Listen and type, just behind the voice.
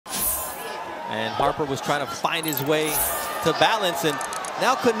And Harper was trying to find his way to balance, and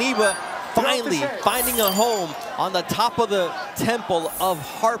now Knyba finally finding a home on the top of the temple of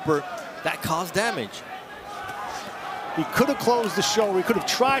Harper that caused damage. He could have closed the show. He could have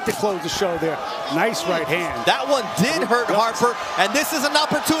tried to close the show there. Nice right hand. That one did hurt Harper, and this is an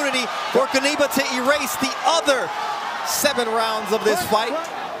opportunity for Knyba to erase the other 7 rounds of this fight.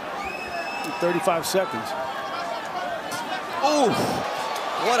 35 seconds. Ooh,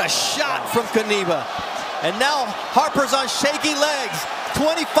 what a shot from Knyba. And now Harper's on shaky legs.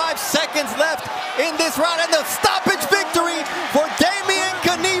 25 seconds left in this round, and the stoppage victory for Damian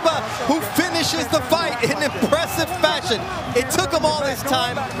Knyba, who finishes the fight in impressive fashion. It took him all this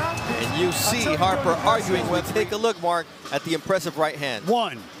time, and you see Harper arguing with. Take a look, Mark, at the impressive right hand.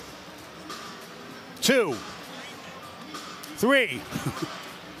 1, 2, 3,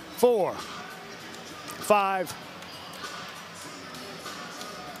 4, 5,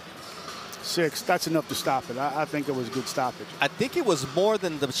 6. That's enough to stop it. I think it was a good stoppage. I think it was more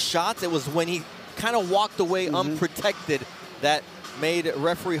than the shots. It was when he kind of walked away unprotected that made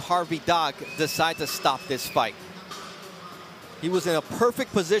referee Harvey Dock decide to stop this fight. He was in a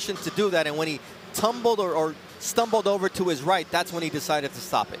perfect position to do that, and when he tumbled or stumbled over to his right, that's when he decided to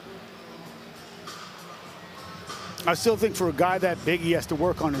stop it. I still think for a guy that big, he has to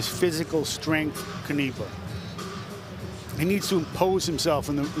work on his physical strength, Knyba. He needs to impose himself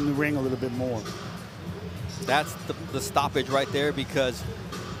in the ring a little bit more. That's the stoppage right there, because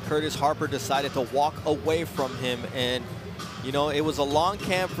Curtis Harper decided to walk away from him. And, you know, it was a long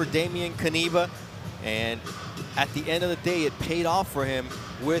camp for Damian Knyba. And at the end of the day, it paid off for him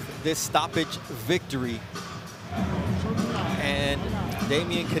with this stoppage victory. And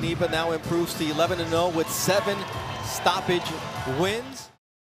Damian Knyba now improves to 11-0 with 7 stoppage wins.